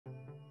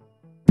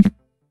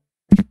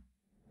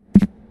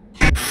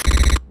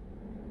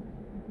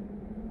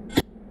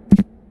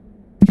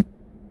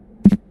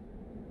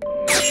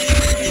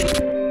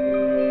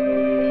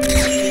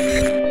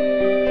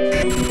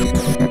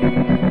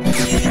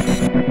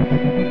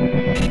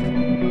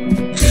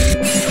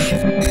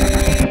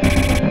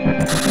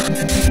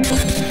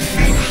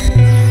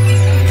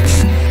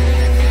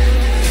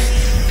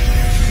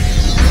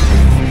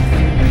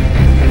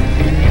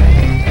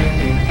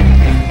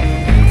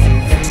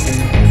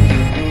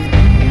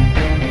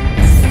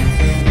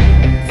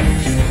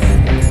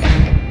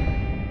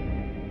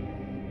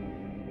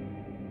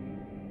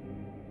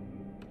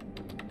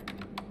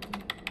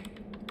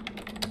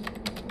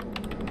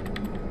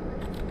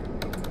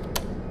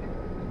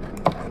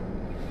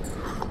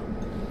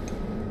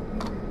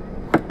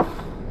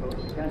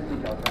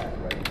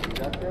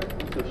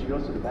So she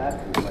goes to the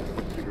bathroom and lights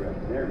a cigarette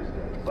in there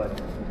instead.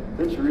 But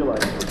then she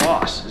realizes her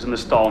boss is in the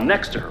stall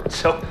next to her.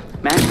 So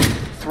Maggie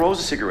throws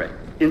a cigarette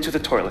into the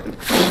toilet and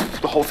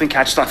the whole thing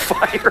catches on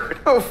fire.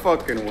 No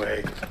fucking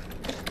way.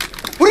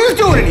 What are you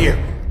doing in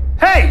here?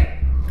 Hey!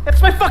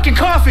 That's my fucking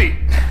coffee!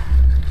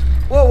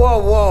 Whoa, whoa,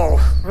 whoa.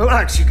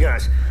 Relax, you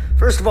guys.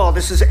 First of all,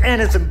 this is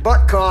anything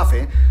but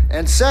coffee.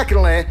 And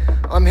secondly,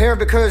 I'm here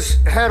because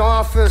head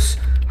office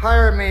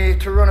hired me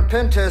to run a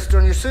pen test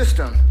on your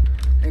system.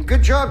 And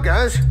good job,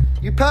 guys.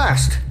 You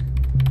passed.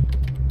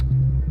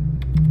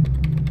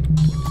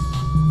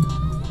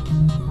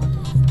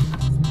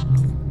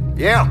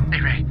 Yeah.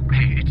 Hey,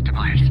 Ray, it's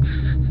Tobias.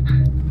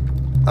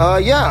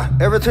 Yeah,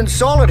 everything's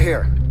solid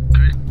here.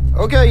 Good.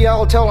 Okay, yeah,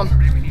 I'll tell him.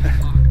 Ray, we need to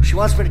talk. She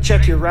wants me to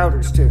check your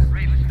routers, too.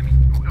 Ray, listen to me.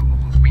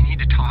 We need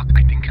to talk.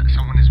 I think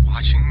someone is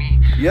watching me.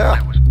 Yeah.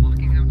 I was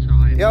walking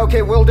outside. Yeah,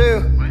 okay, will do.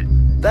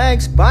 What?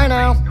 Thanks, bye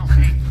now. No,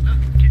 hey, look,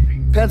 get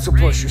me. Pencil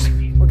pushers.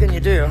 What can you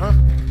do, huh?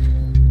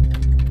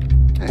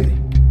 Hey.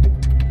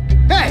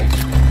 Hey!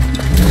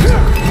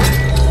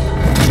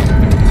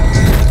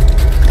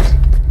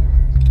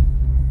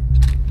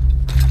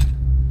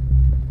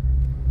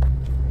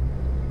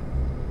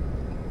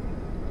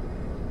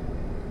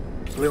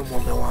 Bloom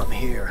will know I'm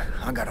here.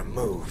 I gotta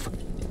move.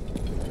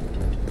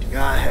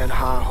 Yeah, I had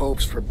high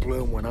hopes for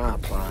Bloom when I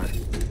applied.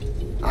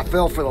 I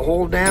fell for the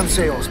whole damn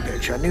sales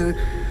pitch. I knew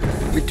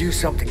we'd do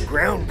something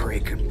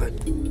groundbreaking, but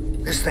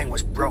this thing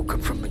was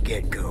broken from the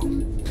get-go.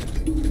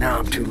 Now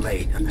I'm too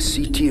late, and the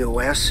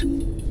CTOS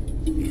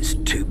is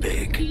too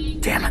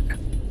big. Damn it.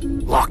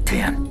 Locked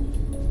in.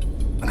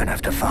 I'm gonna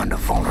have to find a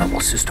vulnerable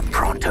system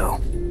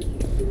pronto.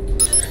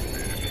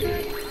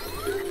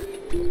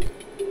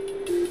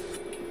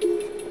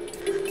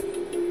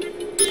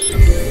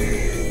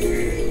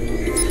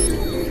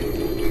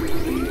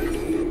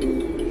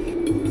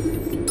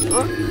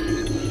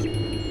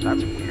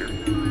 That's weird.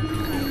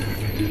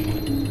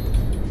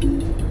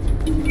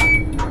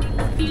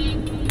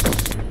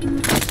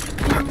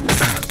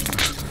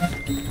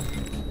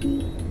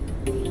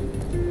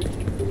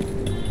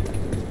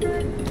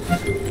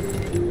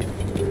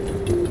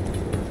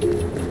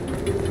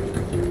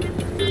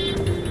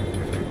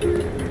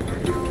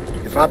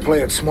 If I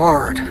play it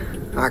smart,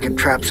 I can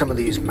trap some of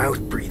these mouth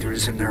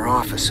breathers in their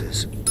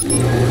offices.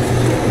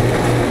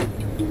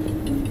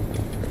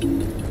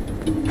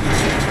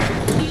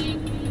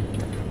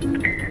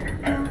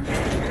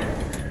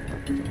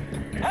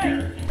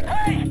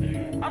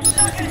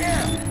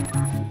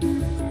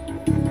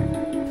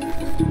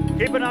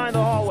 Keep an eye on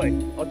the hallway.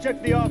 I'll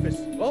check the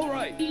office. All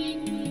right.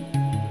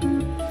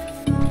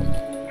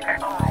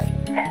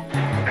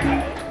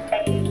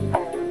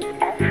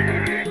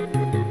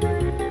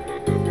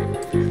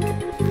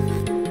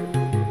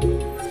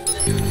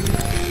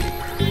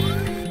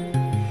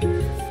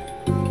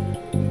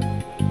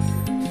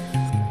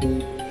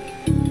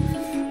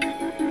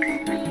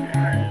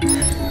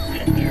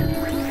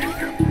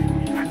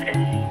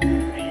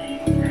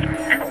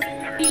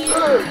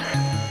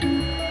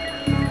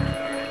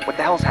 What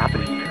the hell's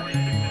happening here?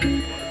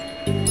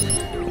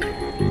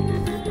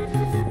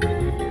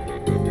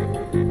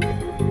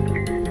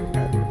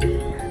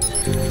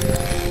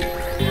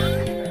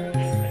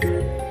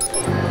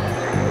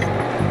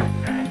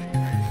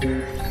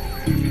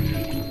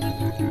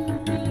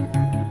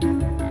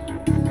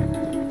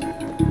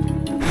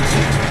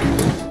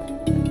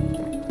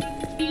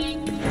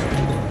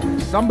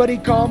 Somebody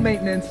call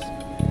maintenance.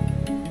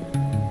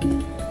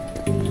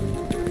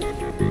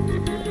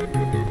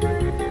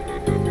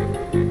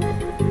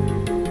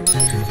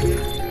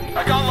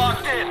 I got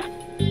locked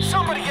in.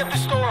 Somebody get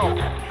this door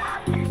open.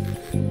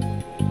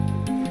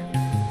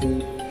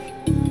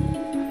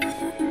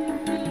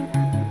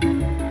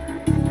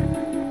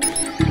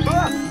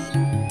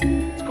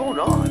 What's going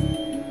on?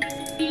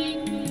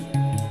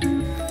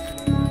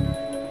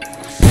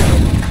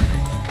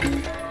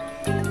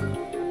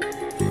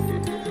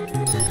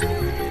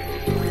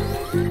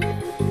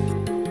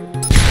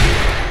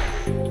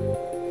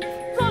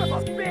 Son of a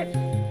bitch!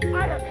 I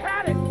have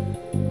had it!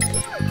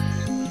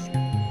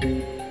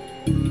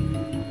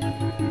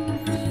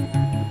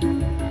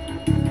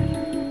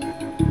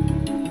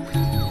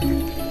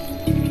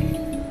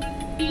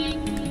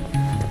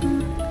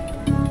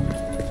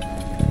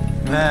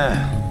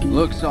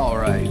 Looks all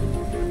right.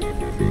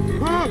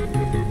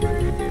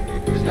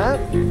 Is that?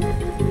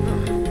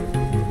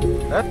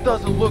 That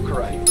doesn't look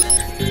right.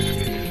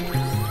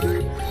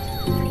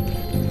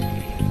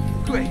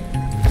 Wait,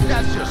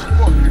 that's just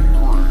fucking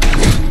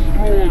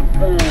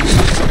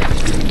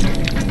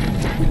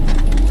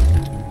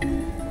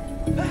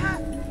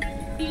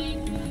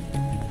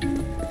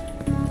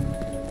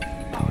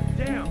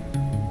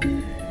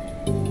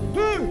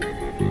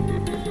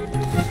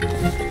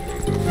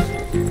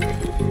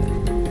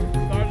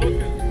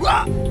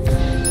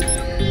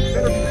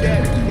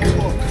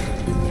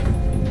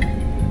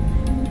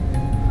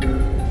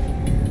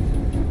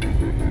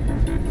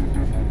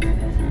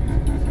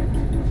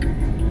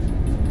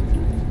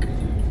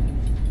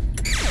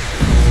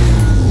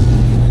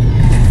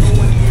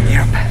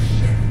Yep.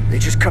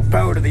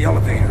 to the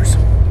elevators.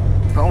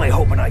 Only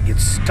hoping I get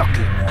stuck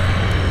in one.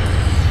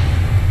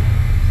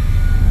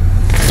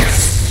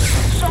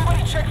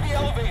 Somebody check the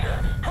elevator.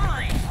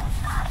 Hurry!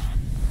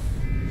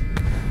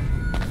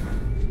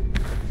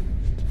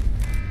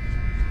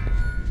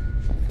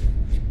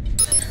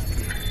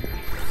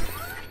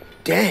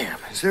 Damn,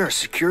 is there a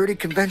security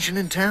convention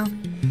in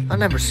town? I've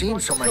never seen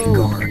so many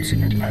guards.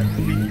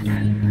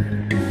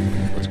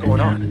 What's going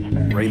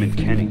on? Raymond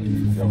Kenny.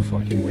 No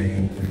fucking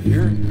way.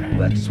 Here?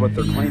 That's what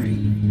they're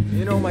claiming.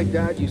 You know, my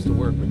dad used to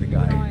work with the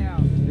guy.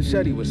 They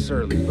said he was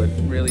surly, but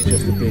really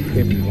just a big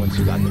hippie once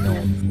you got to know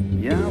him.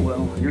 Yeah,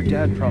 well, your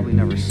dad probably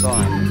never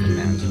saw any of the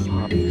man's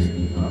hobbies.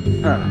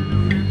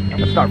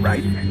 That's not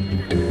right.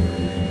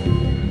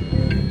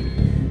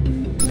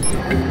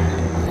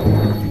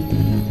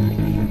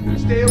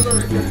 Stay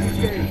alert, just in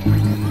case.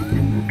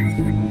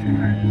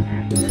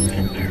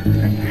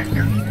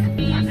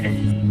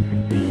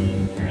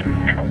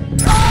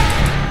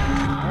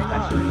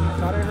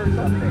 Thought I heard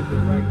something.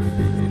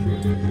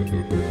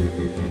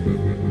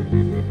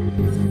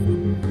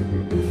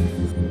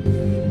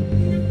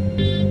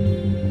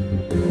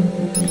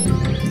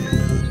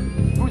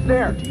 Who's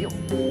there?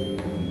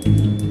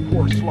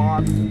 Poor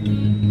slob.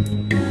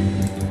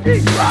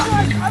 Jesus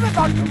Christ! I'm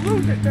about to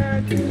lose it,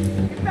 man!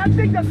 If that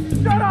thing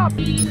doesn't shut up!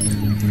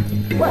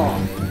 What?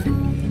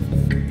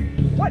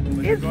 What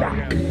is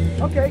that?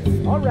 Okay,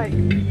 alright,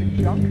 you piece of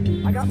junk.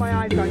 I got my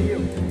eyes on you.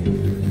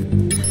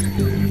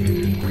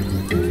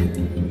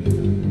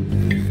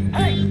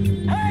 Hey!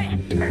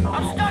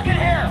 I'm stuck in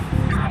here!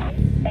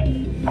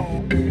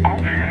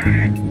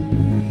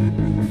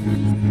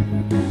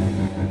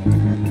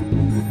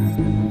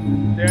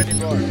 Standing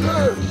guard.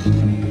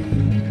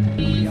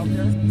 Anybody out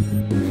there?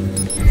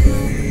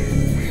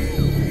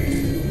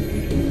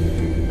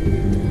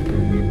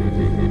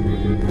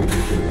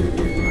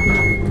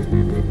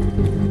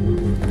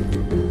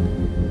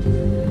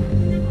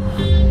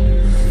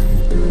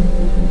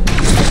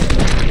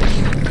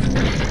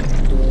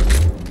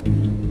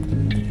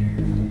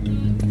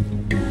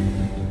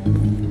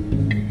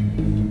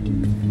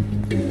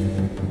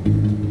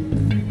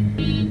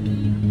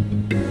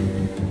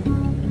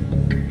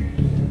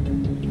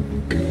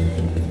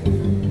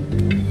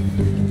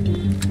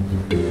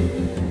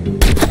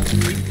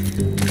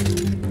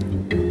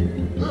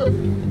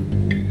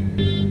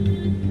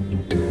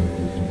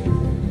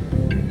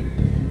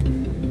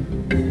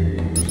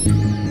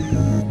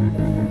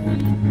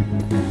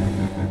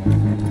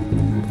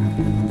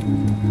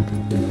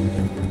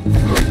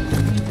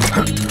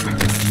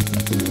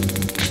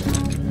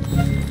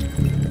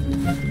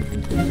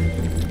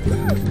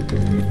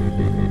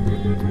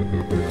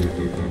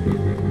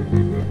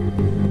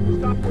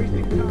 Stop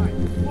wasting time.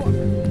 Look.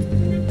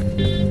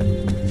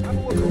 Have a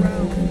look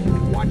around.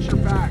 Watch your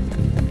back.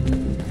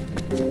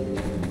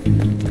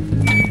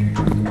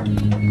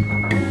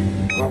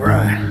 All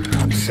right,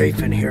 I'm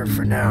safe in here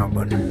for now,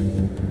 but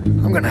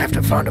I'm gonna have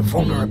to find a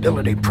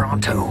vulnerability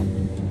pronto.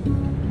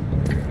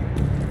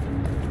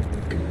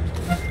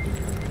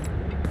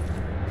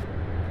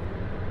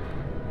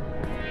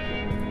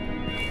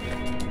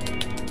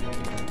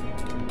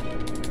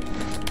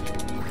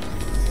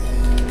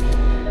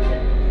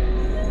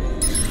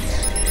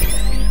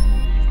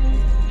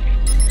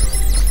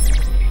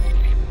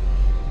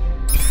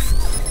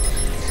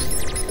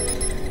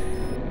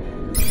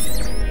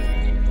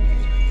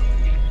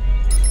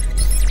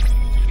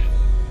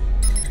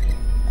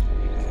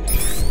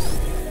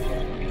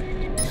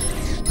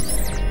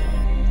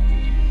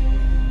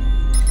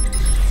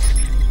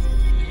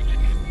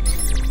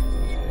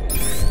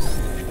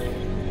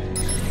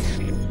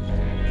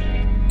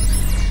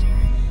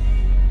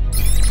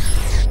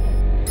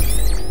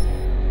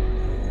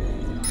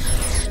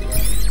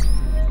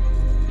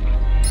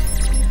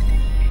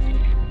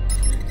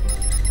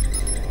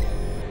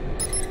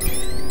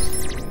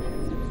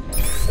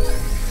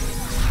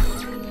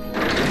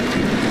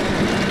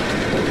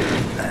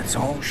 That's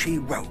all she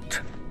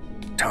wrote.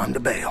 Time to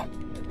bail.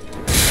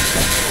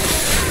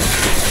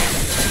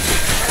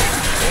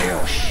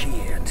 Well,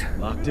 shit.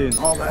 Locked in.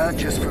 All that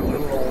just for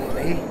little old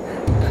me?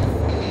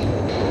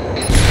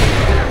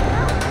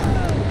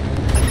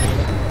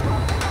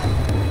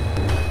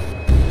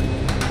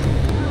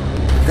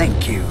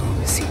 Thank you,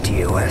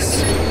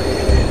 CTOS.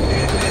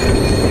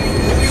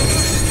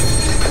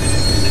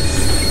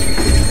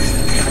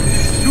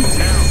 Shoot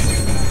down!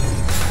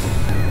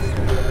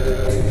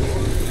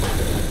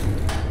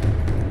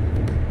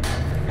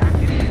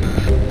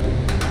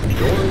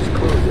 Doors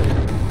closing.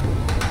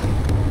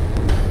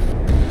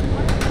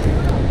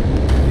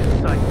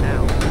 Inside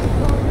now.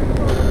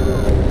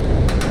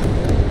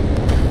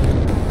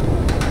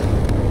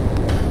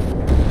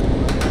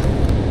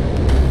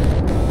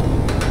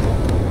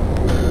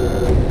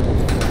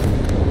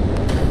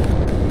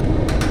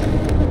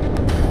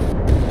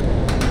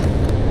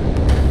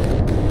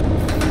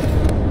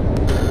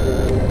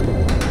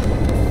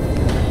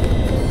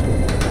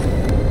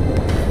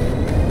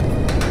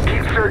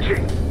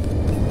 Searching.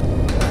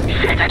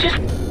 Shit,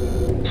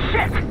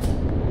 Shit!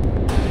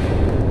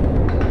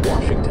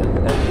 Washington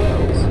and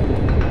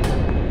Wells.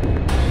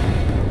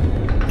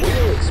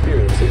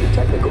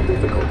 technical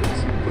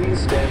difficulties. Please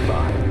stand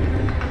by.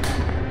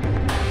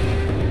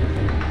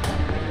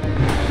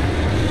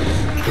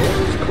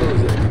 Doors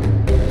closing.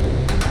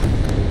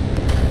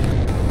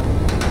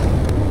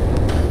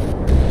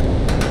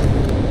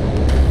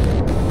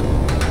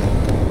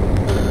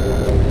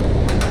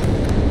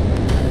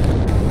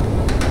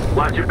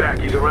 Watch your back,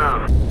 he's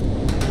around.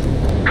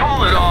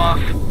 Call it off!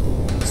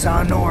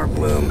 Sayonara,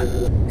 Bloom.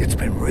 It's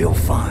been real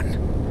fun.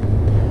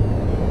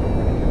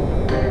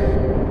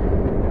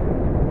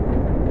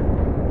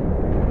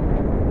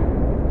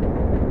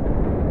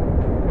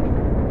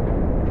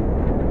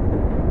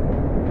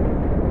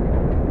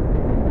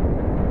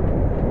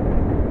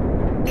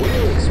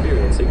 We're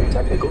experiencing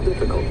technical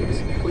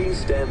difficulties. Please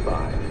stand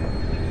by.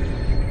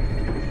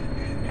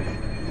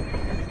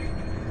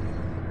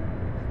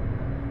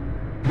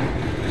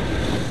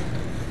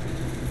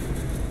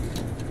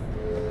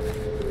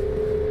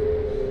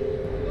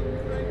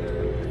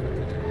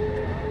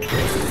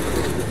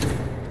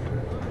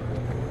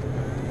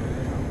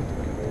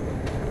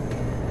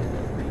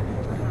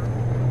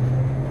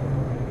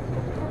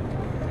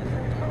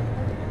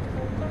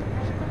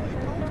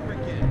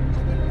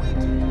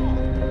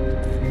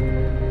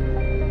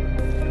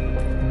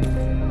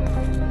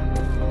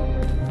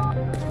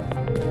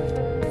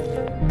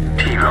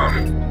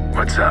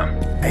 What's up?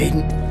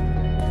 Aiden,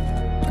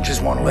 I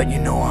just want to let you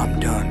know I'm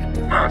done.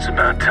 Well, it's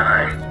about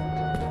time.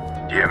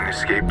 Do you have an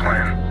escape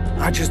plan?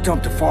 I just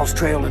dumped a false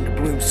trail into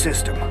Bloom's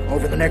system.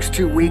 Over the next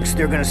 2 weeks,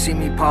 they're gonna see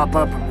me pop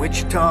up in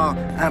Wichita,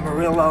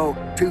 Amarillo,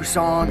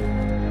 Tucson.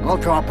 I'll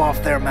drop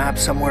off their map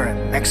somewhere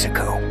in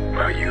Mexico.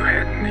 Well, you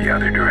head in the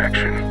other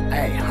direction.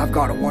 Hey, I've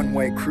got a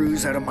one-way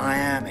cruise out of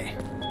Miami.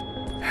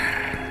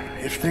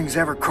 If things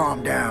ever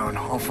calm down,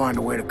 I'll find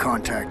a way to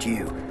contact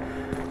you.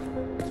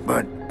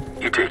 But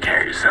You take care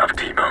of yourself,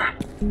 T-Bone.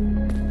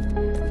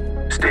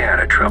 Stay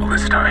out of trouble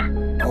this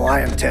time. oh,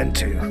 I intend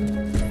to.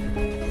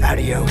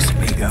 Adios,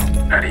 amigo.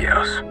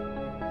 Adios.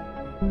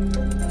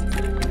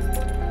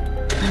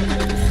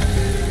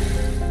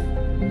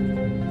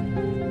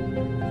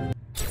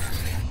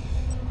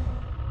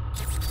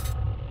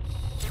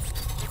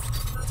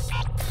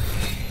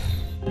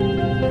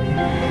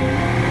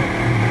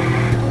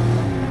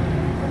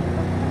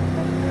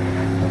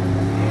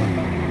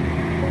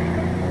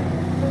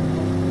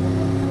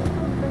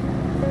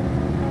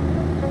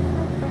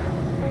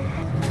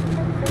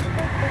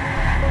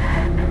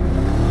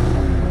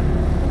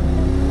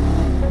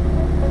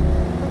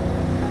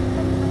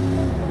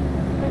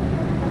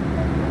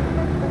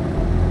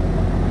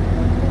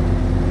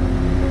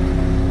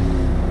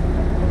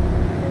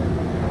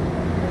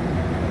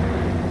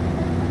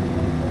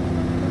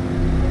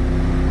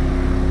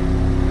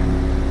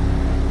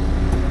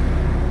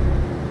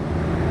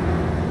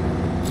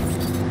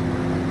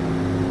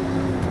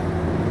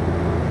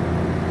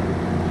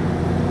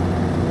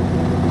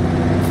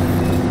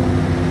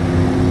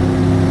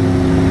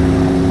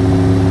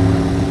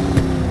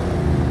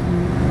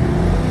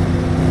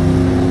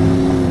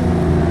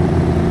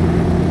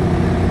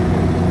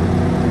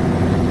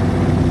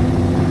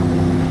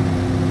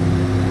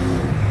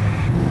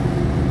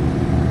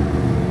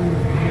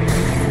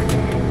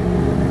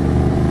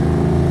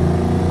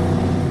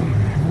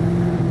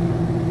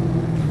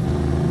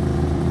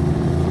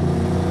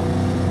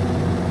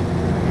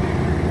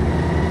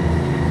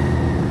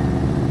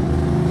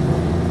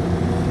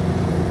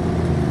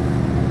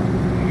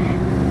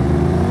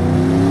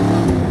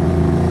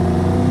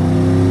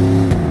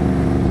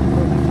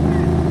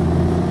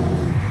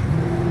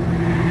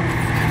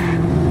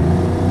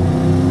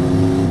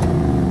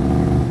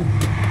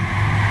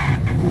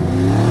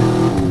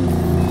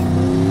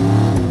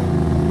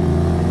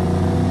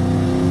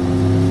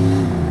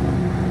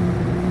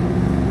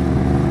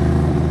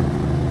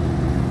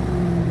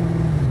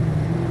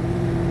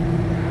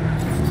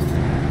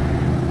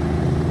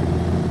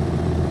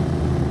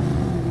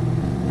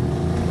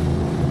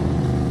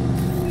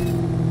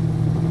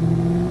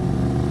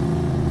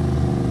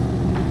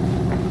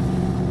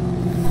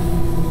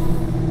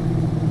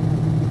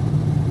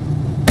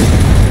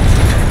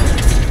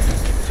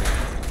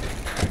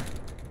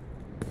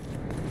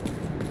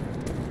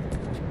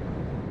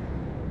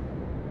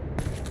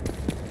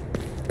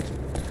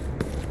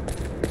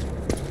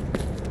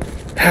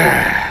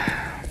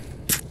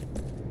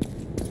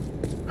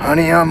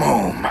 Honey, I'm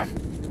home.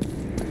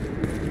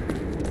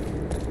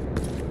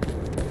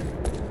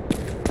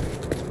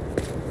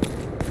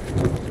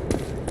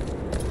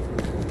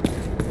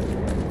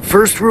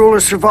 First rule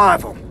of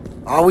survival.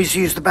 Always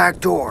use the back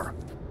door.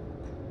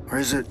 Or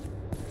is it...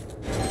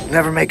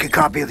 never make a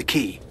copy of the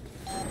key?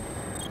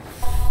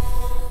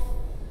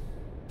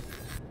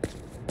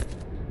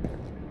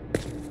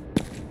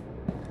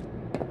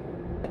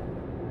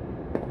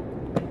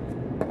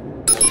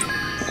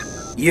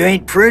 You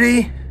ain't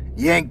pretty,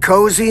 you ain't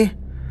cozy,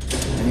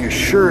 and you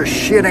sure as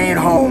shit ain't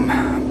home.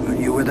 But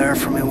you were there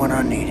for me when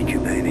I needed you,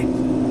 baby.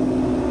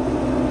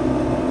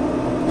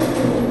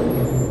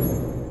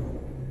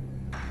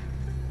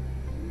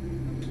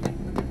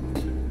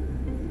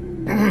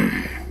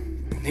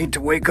 Need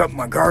to wake up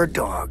my guard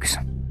dogs.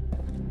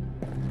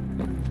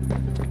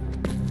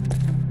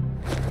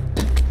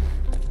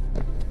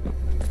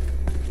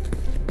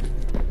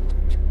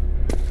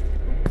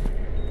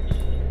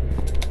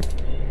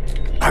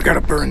 I gotta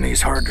burn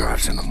these hard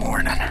drives in the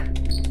morning.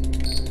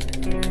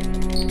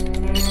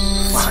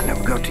 Well, I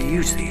never got to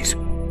use these.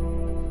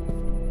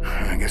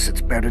 I guess it's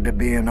better to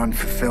be an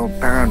unfulfilled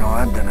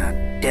paranoid than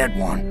a dead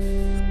one.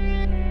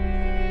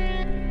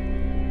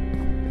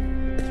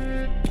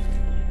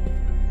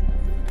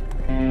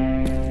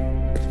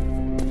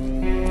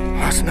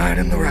 Last night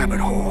in the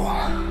rabbit hole.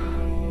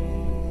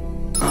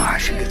 Oh, I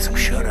should get some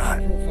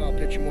shut-eye. Profile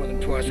picture more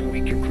than twice a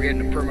week. You're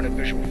creating a permanent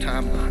visual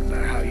timeline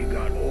about how you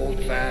got old,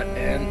 fat,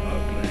 and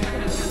ugly.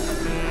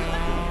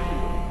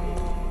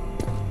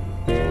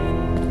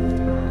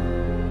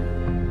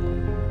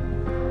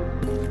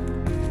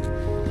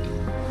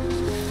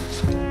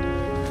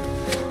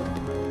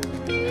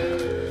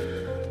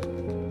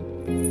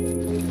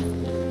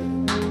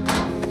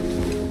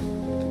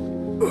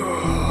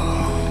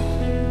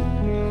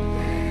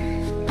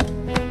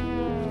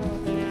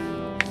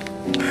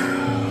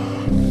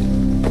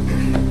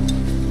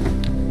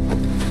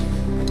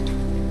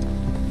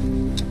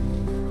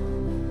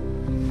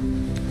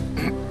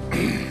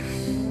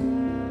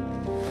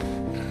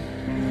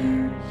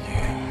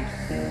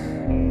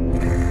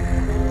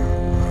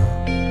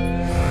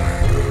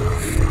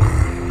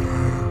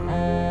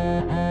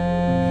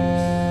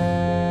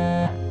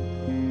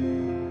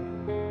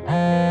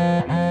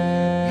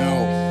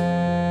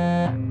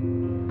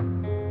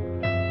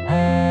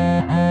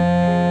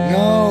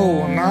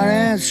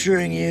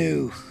 Answering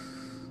you.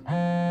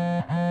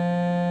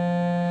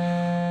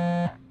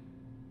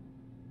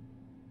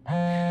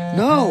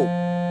 No!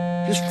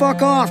 Just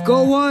fuck off, go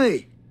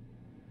away!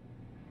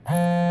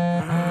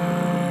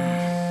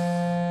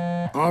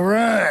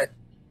 Alright.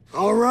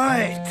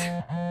 Alright.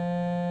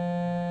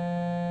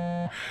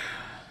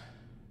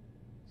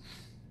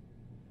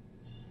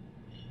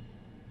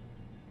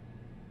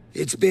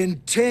 It's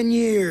been 10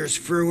 years,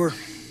 Frewer.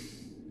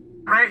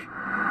 Ray?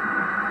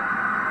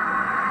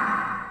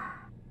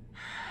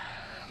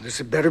 This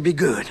had better be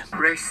good.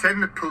 Ray,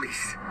 send the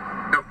police.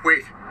 No,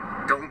 wait.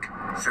 Don't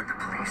send the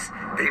police.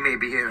 They may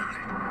be in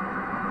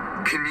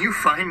on it. Can you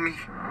find me?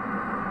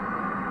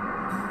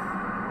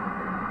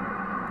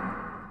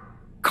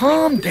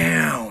 Calm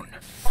down.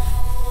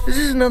 This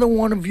is another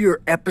one of your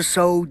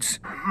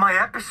episodes. My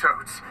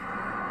episodes?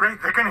 Ray,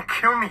 they're gonna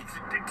kill me.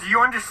 Do you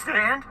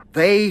understand?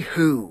 They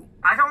who?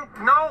 I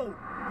don't know.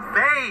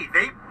 They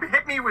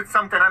hit me with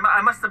something.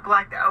 I must have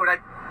blacked out.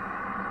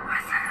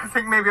 I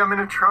think maybe I'm in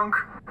a trunk.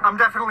 I'm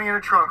definitely in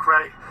a trunk,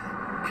 Ray.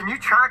 Can you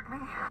track me?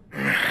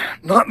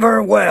 Not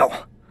very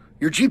well.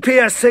 Your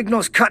GPS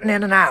signal's cutting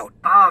in and out.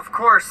 Of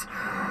course.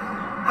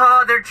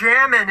 Oh, they're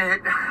jamming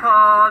it.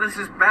 Oh, this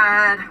is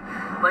bad.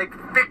 Like,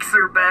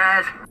 fixer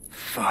bad.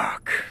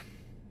 Fuck.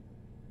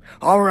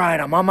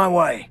 Alright, I'm on my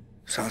way.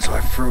 Sounds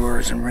like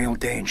Frewer is in real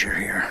danger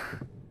here.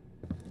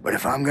 But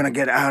if I'm gonna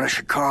get out of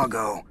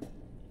Chicago,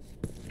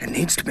 it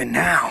needs to be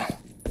now.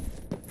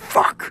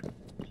 Fuck.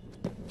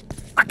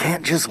 I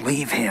can't just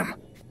leave him.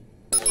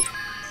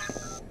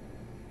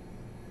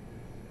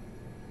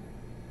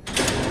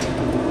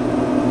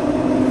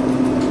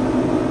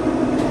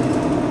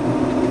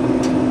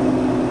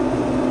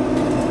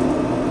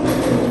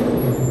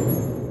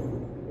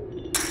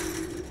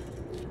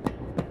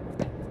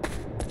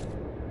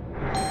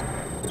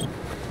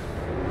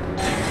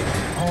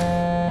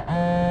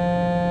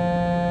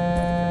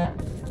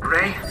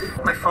 Ray,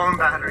 my phone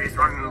battery's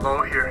running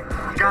low here.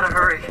 You gotta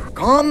hurry.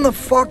 Calm the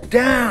fuck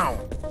down.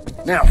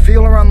 Now,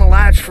 feel around the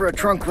latch for a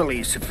trunk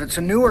release. If it's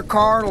a newer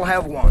car, it'll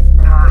have one.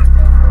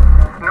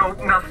 No,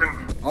 nothing.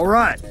 All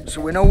right,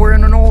 so we know we're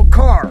in an old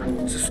car.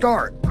 It's a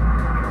start.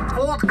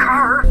 Old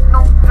car?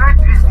 No, that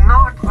is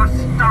not a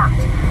start.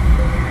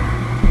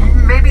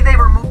 Maybe they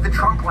removed the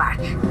trunk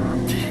latch.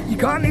 You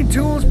got any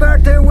tools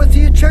back there with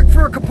you? Check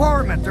for a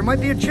compartment. There might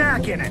be a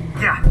jack in it.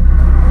 Yeah,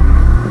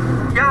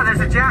 there's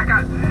a jack.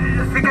 I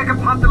think I can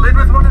pop the lid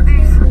with one of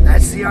these?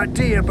 That's the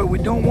idea, but we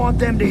don't want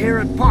them to hear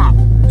it pop.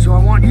 So I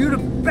want you to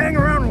bang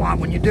around a lot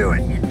when you do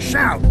it. You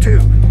shout,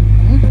 too.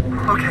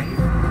 Okay,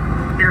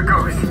 here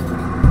goes.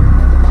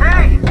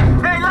 Hey,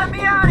 let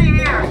me out of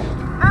here!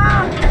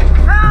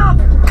 Help!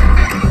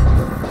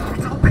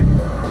 It's open.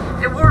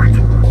 It worked.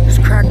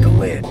 Just crack the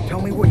lid.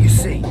 Tell me what you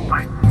see.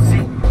 I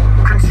see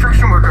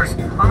construction workers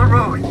on the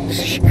road. This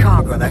is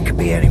Chicago. That could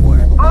be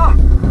anywhere. Oh,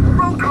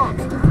 road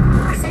cones.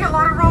 I see a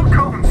lot of road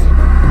cones.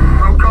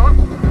 Road cone?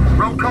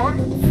 Road cone?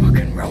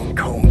 Fucking road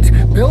cones.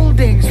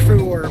 Buildings,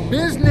 Frewer.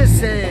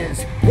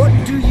 Businesses. What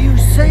do you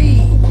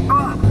see?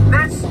 Oh,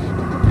 that's...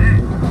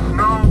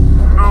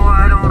 No,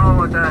 I don't know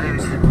what that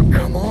is.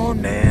 Come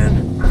on,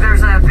 man.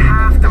 There's a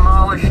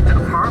half-demolished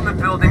apartment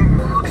building.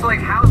 Looks like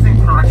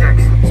housing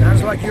projects.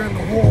 Sounds like you're in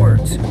the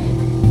wards.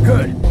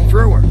 Good.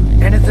 Frewer.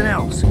 Anything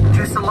else?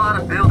 Just a lot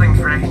of buildings,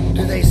 Ray.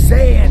 Do they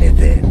say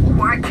anything?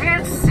 Well, I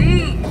can't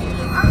see.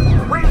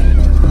 Wait,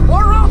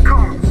 more road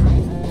cones.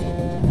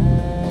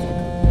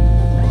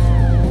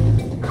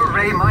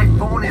 Ray, my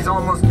phone is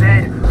almost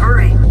dead.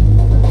 Hurry.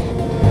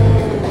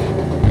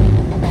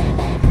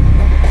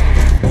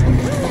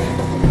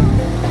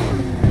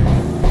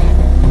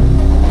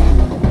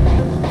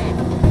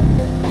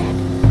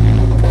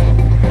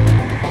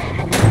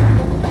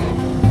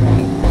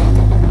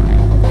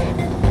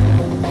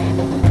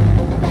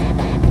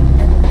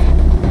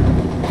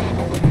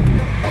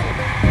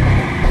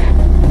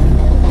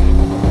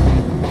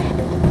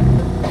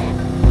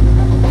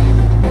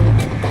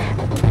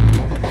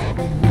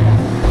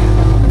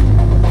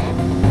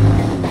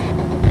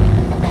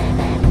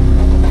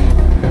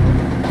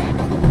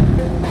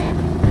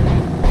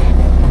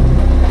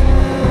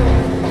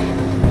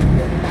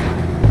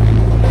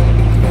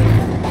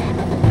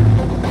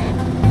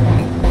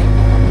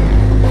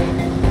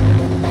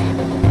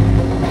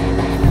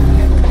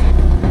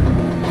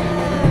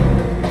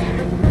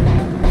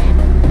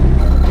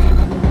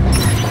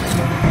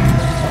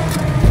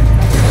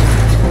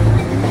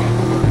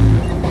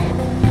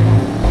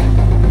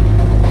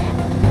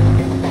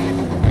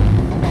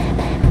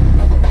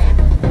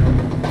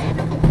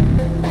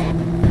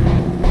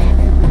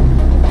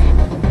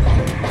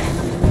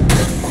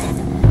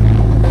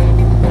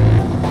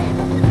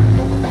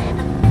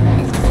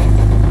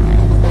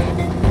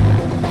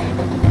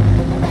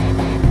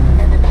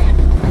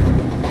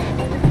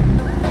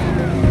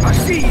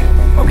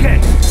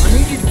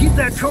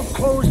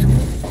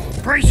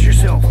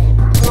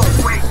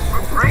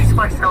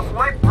 myself?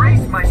 Why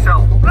brace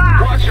myself?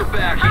 Watch your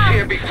back. You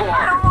can't be far.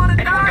 I don't want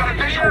to Anyone got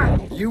die a here.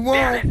 visual? You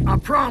won't, I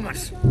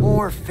promise.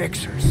 More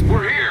fixers.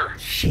 We're here.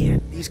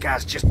 Shit, these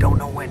guys just don't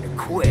know when to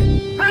quit.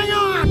 Hang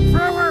on,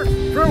 Brewer!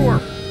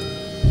 Brewer!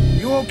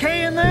 You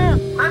okay in there?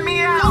 Let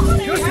me out.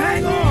 Just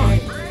hang on!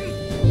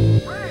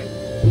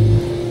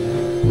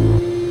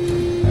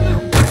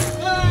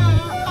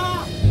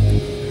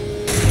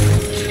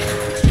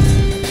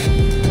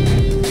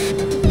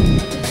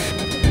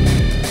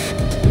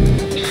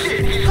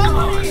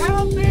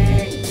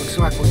 Looks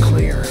like we're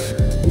clear.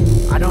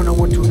 I don't know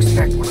what to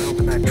expect when I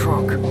open that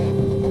trunk.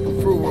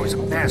 Brewer was a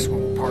mess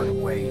when we parted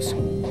ways.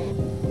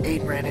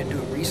 Aiden ran into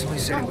it recently,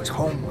 said he was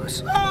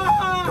homeless.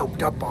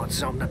 Doped up on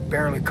something that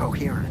barely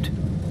coherent.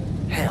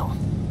 Hell,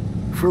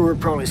 Brewer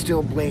probably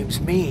still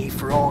blames me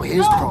for all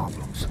his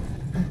problems.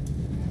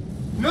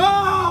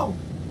 No!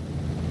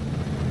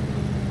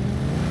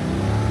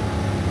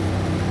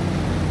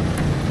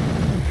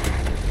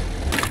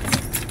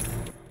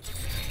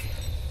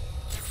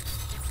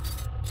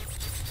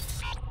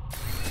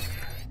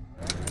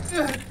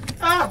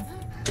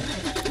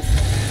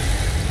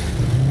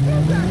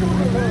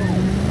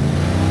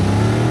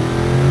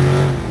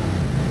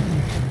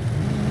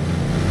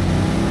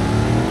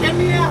 Get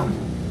me out!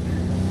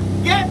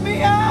 Get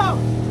me out!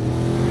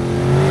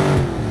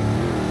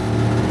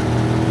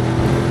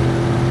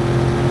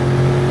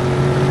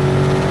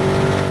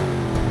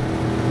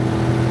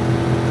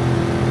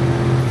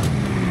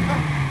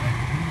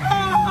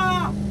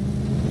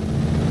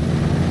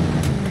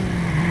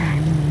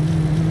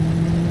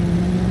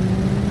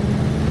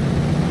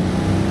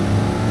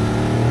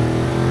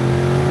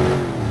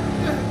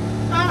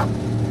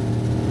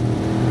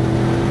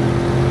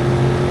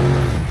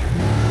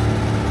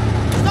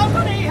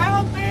 Somebody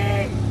help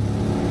me!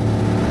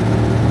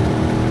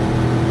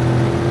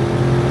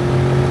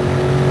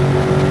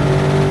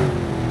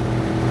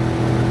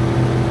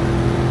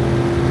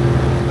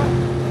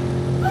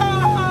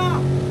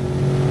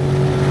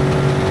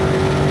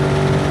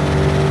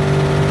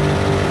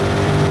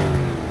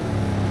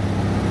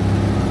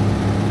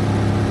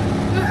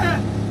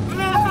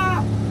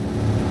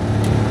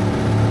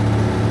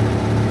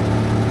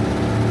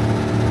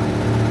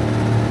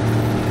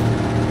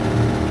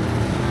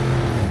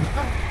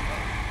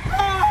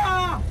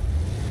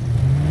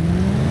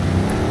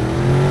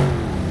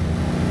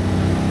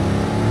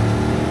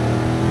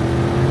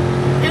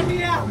 Get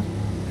me out!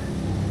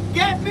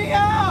 Get me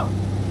out!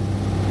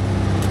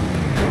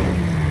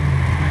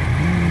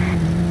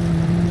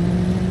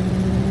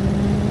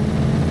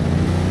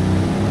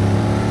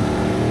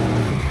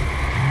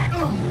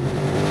 No!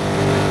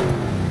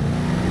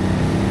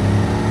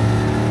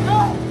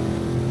 No!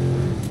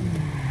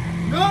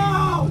 No!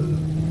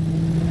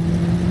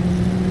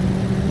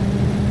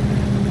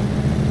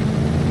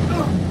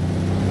 No!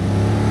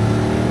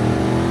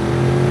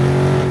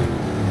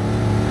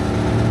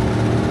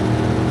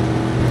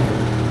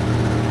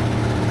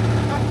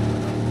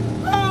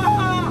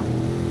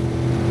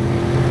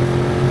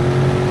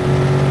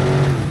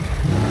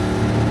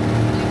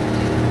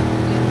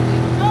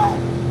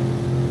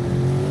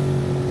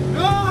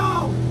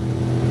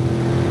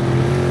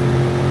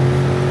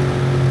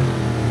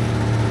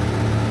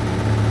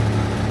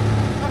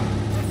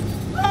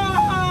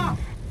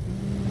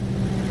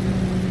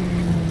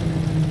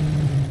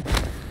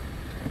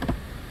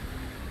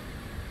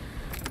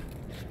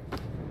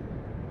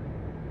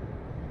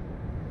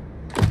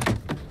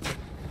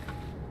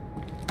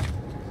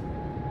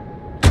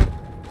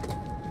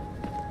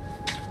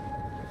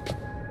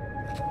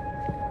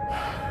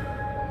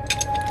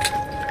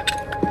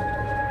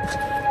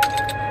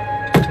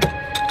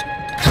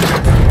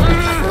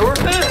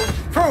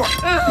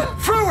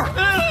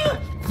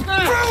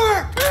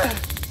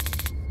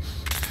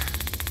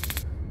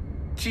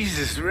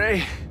 Jesus,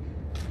 Ray.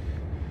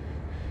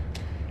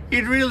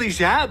 You'd really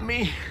zap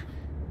me.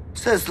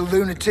 Says the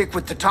lunatic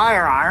with the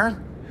tire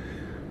iron.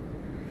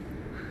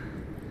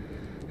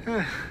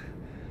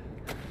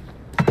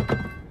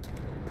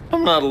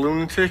 I'm not a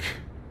lunatic.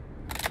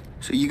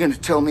 So you gonna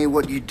tell me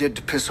what you did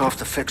to piss off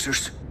the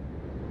fixers?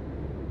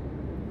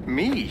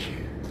 Me?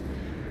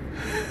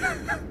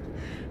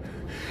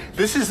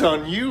 This is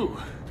on you.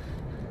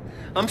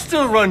 I'm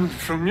still running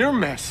from your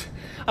mess.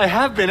 I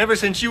have been ever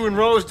since you and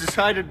Rose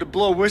decided to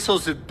blow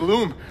whistles at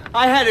Bloom.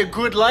 I had a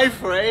good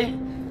life, Ray.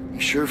 You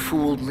sure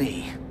fooled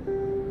me.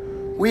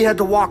 We had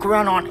to walk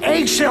around on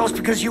eggshells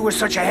because you were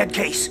such a head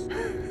case.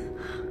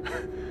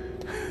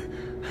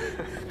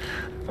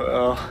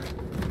 Well,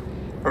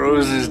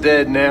 Rose is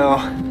dead now,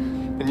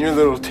 and your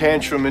little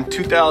tantrum in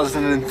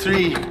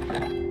 2003.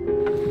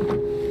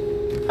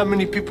 How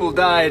many people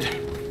died?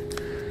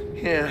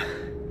 Yeah.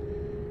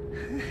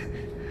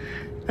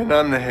 And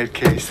I'm the head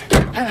case.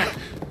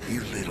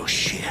 You little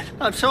shit.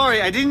 I'm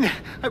sorry, I didn't...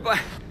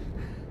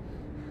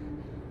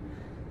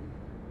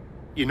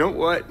 You know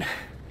what?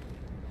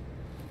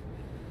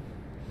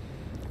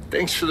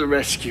 Thanks for the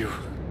rescue.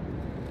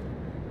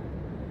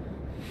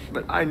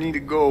 But I need to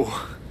go.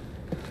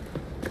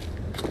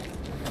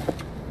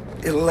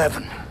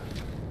 11.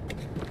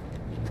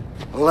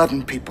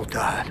 11 people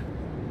died.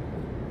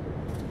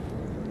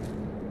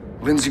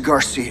 Lindsay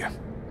Garcia.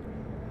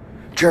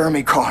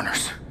 Jeremy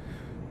Connors.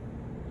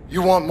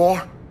 You want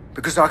more?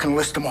 Because I can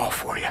list them all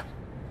for you.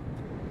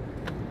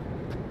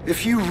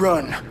 If you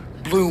run,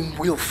 Bloom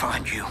will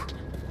find you.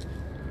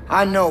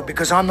 I know,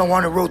 because I'm the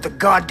one who wrote the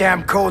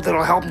goddamn code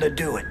that'll help him to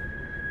do it.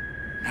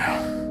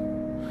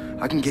 Now,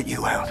 I can get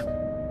you out.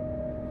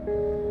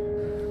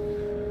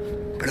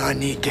 But I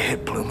need to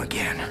hit Bloom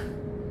again.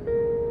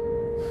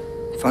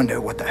 Find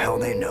out what the hell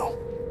they know.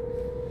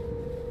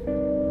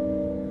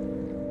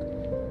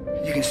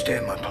 You can stay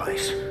in my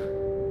place.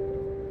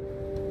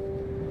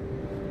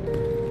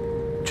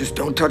 Just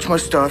don't touch my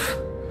stuff.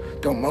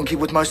 Don't monkey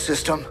with my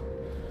system.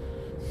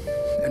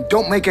 And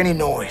don't make any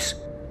noise.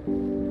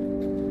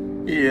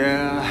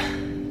 Yeah.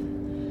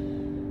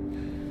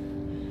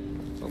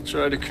 I'll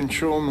try to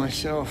control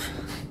myself.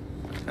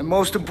 And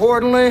most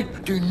importantly,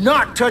 do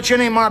not touch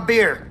any of my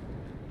beer.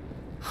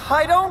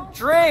 I don't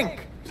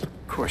drink!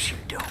 Of course you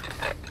don't.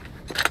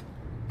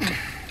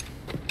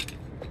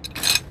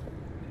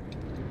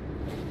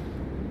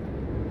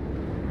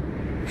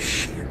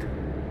 Shit.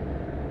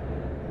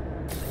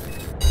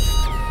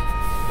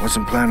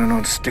 Wasn't planning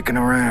on sticking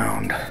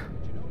around.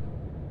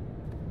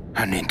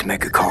 I need to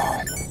make a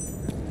call.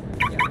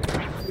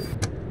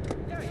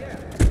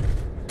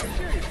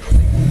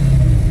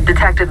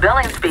 Detective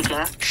Billings speaking.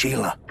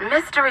 Sheila,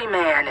 Mystery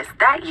Man, is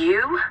that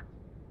you?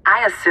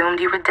 I assumed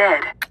you were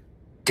dead.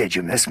 did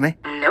you miss me?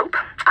 Nope.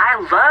 I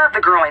love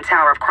the growing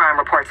tower of crime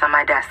reports on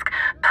my desk.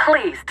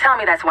 Please tell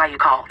me that's why you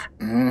called.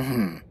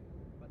 Mm-hmm.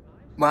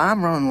 Well,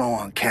 I'm running low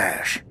on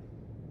cash.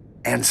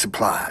 And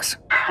supplies.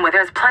 Well,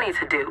 there's plenty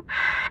to do.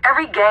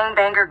 Every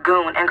gangbanger,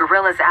 goon, and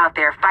gorilla's out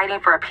there fighting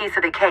for a piece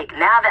of the cake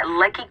now that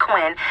Lucky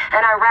Quinn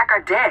and Iraq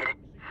are dead.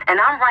 And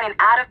I'm running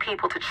out of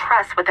people to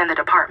trust within the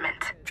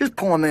department. Just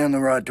point me in the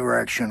right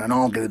direction and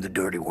I'll do the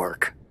dirty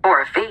work.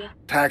 Or a fee.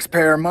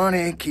 Taxpayer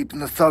money, keeping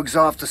the thugs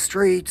off the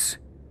streets.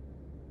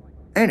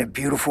 Ain't it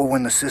beautiful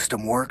when the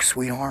system works,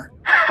 sweetheart?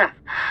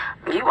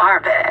 You are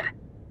bad.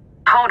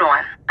 Hold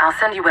on. I'll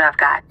send you what I've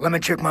got. Let me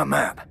check my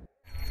map.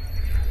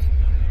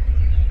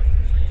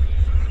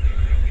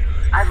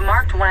 I've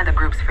marked one of the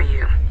groups for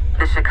you.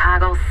 The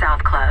Chicago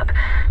South Club,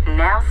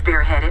 now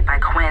spearheaded by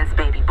Quinn's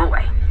baby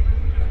boy.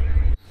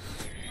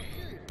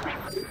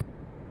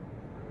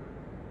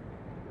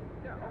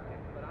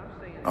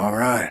 All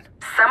right.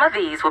 Some of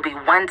these will be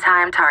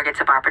one-time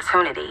targets of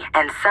opportunity,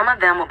 and some of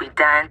them will be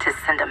done to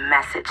send a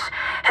message.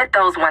 Hit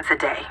those once a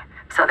day,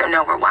 so they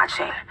know we're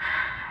watching.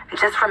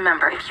 Just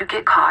remember, if you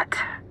get caught...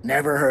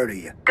 Never heard of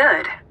you.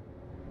 Good.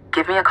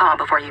 Give me a call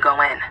before you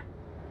go in.